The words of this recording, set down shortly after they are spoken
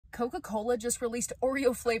Coca-Cola just released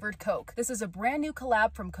Oreo flavored Coke. This is a brand new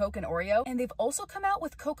collab from Coke and Oreo, and they've also come out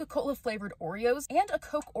with Coca-Cola flavored Oreos and a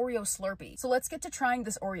Coke Oreo Slurpee. So let's get to trying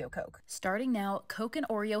this Oreo Coke. Starting now, Coke and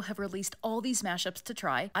Oreo have released all these mashups to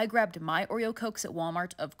try. I grabbed my Oreo Cokes at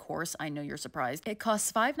Walmart, of course, I know you're surprised. It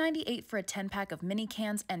costs $5.98 for a 10-pack of mini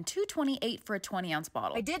cans and $2.28 for a 20-ounce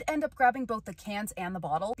bottle. I did end up grabbing both the cans and the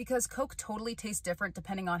bottle because Coke totally tastes different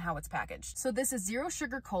depending on how it's packaged. So this is zero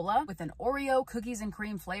sugar cola with an Oreo cookies and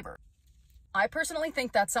cream flavor. I personally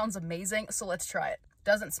think that sounds amazing, so let's try it.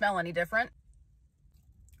 Doesn't smell any different.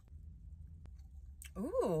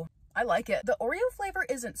 Ooh, I like it. The Oreo flavor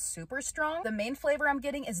isn't super strong. The main flavor I'm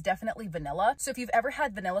getting is definitely vanilla. So if you've ever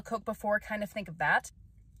had vanilla Coke before, kind of think of that.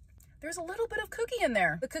 There's a little bit of cookie in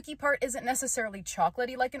there. The cookie part isn't necessarily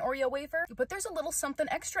chocolatey like an Oreo wafer, but there's a little something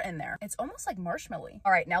extra in there. It's almost like marshmallowy.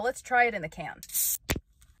 All right, now let's try it in the can.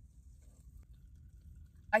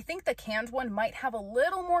 I think the canned one might have a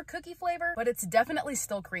little more cookie flavor, but it's definitely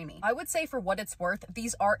still creamy. I would say for what it's worth,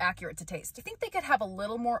 these are accurate to taste. I think they could have a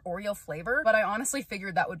little more Oreo flavor, but I honestly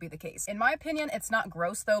figured that would be the case. In my opinion, it's not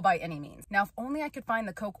gross though by any means. Now, if only I could find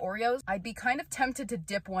the Coke Oreos, I'd be kind of tempted to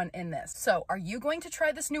dip one in this. So are you going to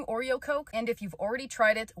try this new Oreo Coke? And if you've already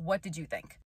tried it, what did you think?